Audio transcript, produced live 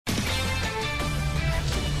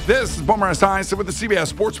This is Boomer Esiason with the CBS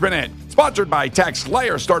Sports Minute, sponsored by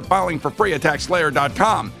TaxSlayer. Start filing for free at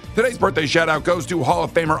TaxSlayer.com. Today's birthday shout-out goes to Hall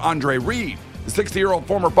of Famer Andre Reed. The 60-year-old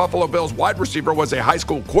former Buffalo Bills wide receiver was a high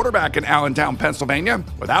school quarterback in Allentown, Pennsylvania.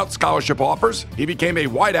 Without scholarship offers, he became a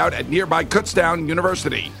wideout at nearby Kutztown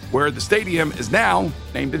University, where the stadium is now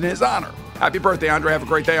named in his honor. Happy birthday, Andre. Have a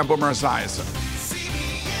great day. I'm Boomer Esiason.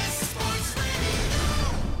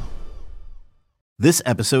 This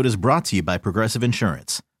episode is brought to you by Progressive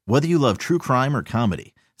Insurance. Whether you love true crime or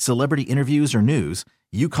comedy, celebrity interviews or news,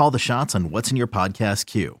 you call the shots on what's in your podcast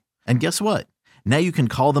queue. And guess what? Now you can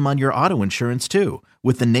call them on your auto insurance too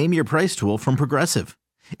with the Name Your Price tool from Progressive.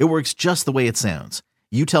 It works just the way it sounds.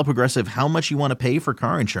 You tell Progressive how much you want to pay for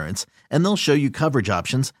car insurance, and they'll show you coverage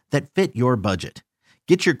options that fit your budget.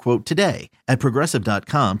 Get your quote today at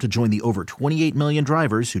Progressive.com to join the over 28 million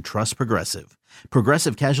drivers who trust Progressive.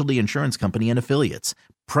 Progressive Casualty Insurance Company and Affiliates.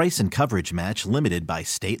 Price and coverage match limited by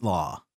state law.